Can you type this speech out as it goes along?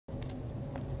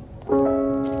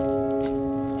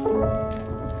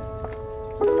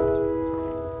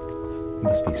It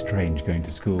must be strange going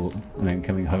to school and then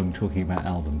coming home talking about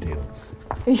album deals.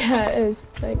 Yeah, it is.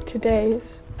 Like today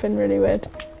it's been really weird,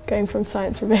 going from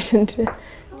science revision to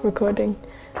recording.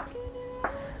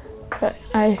 But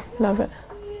I love it.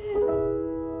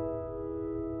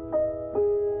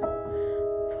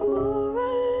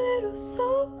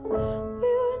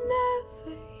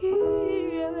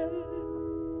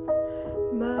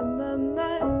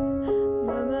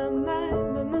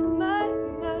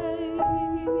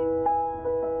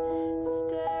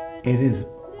 It is a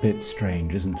bit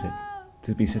strange, isn't it?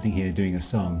 To be sitting here doing a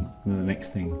song and then the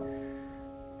next thing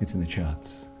it's in the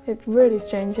charts. It's really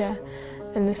strange, yeah.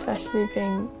 And especially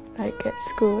being like at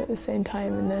school at the same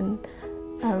time and then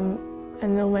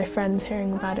all my friends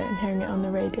hearing about it and hearing it on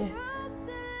the radio.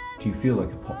 Do you feel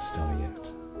like a pop star yet?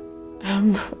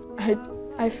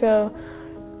 I feel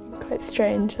quite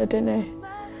strange, I don't know.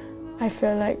 I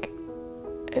feel like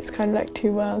it's kind of like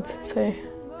two worlds, so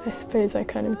I suppose I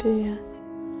kind of do, yeah.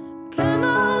 Come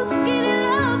on, skinny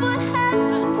love, what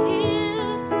happened here?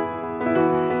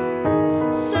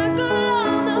 Circle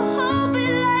on the whole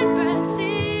bit like Brazil.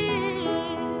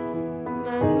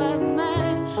 My.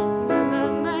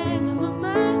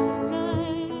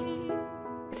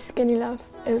 Skinny Love,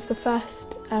 it was the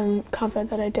first cover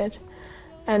that I did,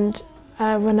 and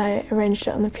when I arranged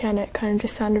it on the piano it kind of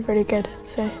just sounded really good,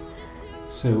 so...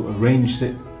 So arranged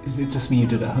it, is it just me you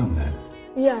did at home then?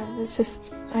 Yeah, it's just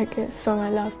like a song I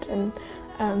loved, and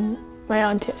my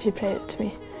auntie actually played it to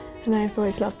me, and I've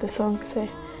always loved the song, so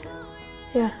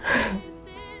yeah.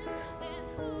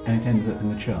 And it ended up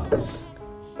in the charts?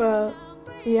 Well,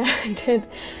 yeah, I did,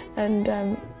 and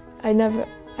I never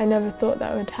thought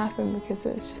that would happen because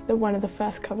it was just one of the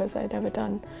first covers I'd ever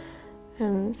done,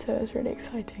 so it was really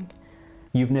exciting.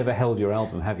 You've never held your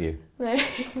album, have you? No.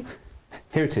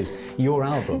 Here it is, your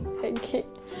album. Thank you.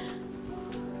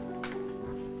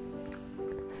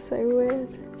 So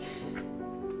weird.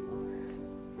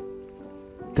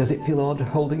 Does it feel odd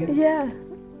holding it? Yeah,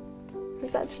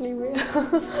 it's actually real.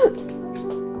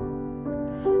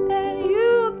 And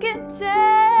you can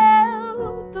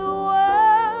tell the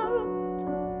world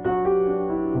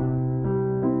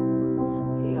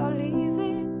you're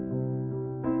leaving.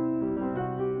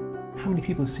 How many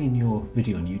people have seen your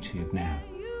video on YouTube now?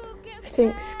 I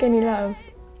think Skinny Love,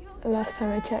 the last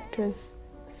time I checked, was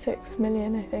 6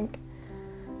 million, I think.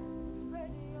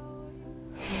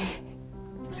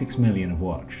 6 million have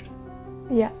watched.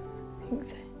 Yeah, I think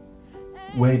so.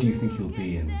 Where do you think you'll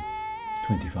be in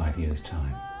 25 years'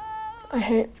 time? I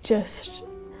hope just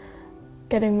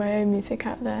getting my own music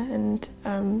out there and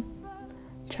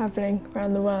travelling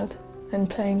around the world and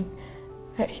playing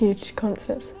at huge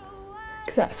concerts,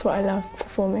 because that's what I love,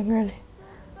 performing, really.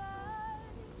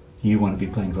 You want to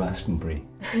be playing Glastonbury?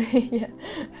 Yeah,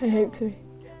 I hope to,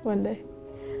 one day.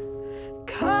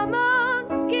 Come on.